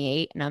pandemic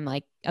 28 and I'm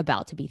like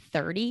about to be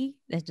 30?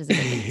 That doesn't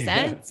make any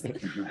sense.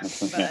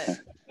 But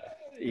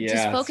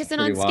just focusing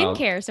on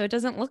skincare so it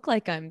doesn't look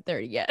like I'm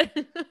 30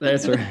 yet.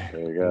 That's right.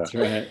 There you go. That's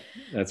right.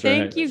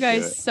 Thank you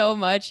guys so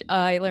much.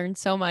 I learned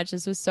so much.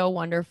 This was so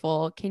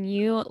wonderful. Can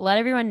you let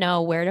everyone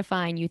know where to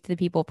find Youth to the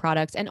People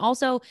products? And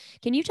also,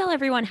 can you tell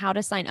everyone how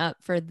to sign up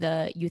for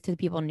the Youth to the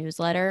People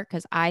newsletter?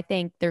 Because I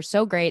think they're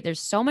so great.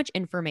 There's so much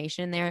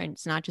information there, and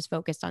it's not just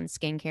focused on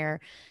skincare.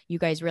 You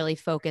guys really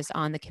focus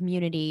on the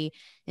community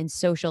and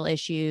social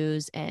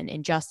issues and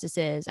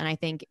injustices. And I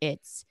think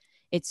it's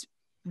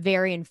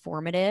very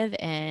informative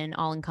and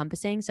all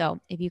encompassing.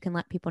 So if you can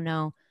let people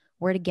know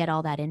where to get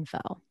all that info.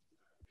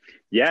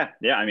 Yeah.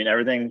 I mean,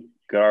 everything,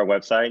 go to our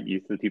website,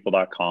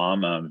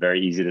 youthtothepeople.com.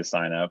 Very easy to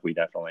sign up. We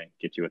definitely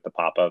get you with the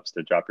pop-ups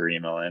to drop your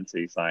email in. So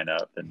you sign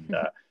up, and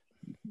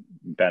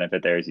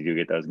benefit there is you do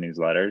get those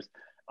newsletters.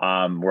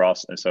 We're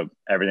also, so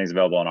everything's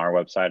available on our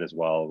website as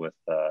well with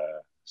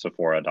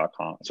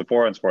Sephora.com,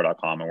 Sephora and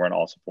Sephora.com. And we're in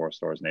all Sephora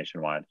stores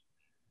nationwide.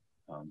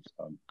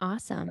 So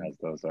awesome. As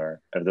those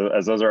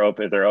are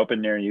open, if they're open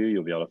near you,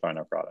 you'll be able to find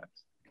our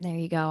products. There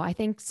you go. I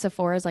think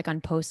Sephora is like on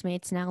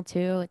Postmates now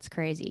too. It's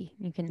crazy.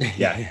 You can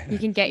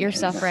get your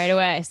stuff right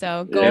away.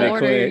 So go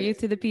order your Youth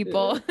to the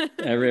People.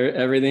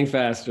 Everything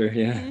faster.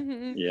 Yeah.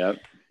 Yep.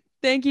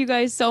 Thank you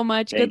guys so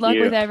much. Good luck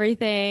with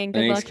everything.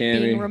 Good luck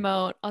being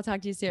remote. I'll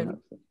talk to you soon.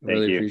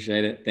 Really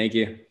appreciate it. Thank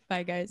you.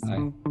 Bye guys.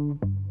 Bye.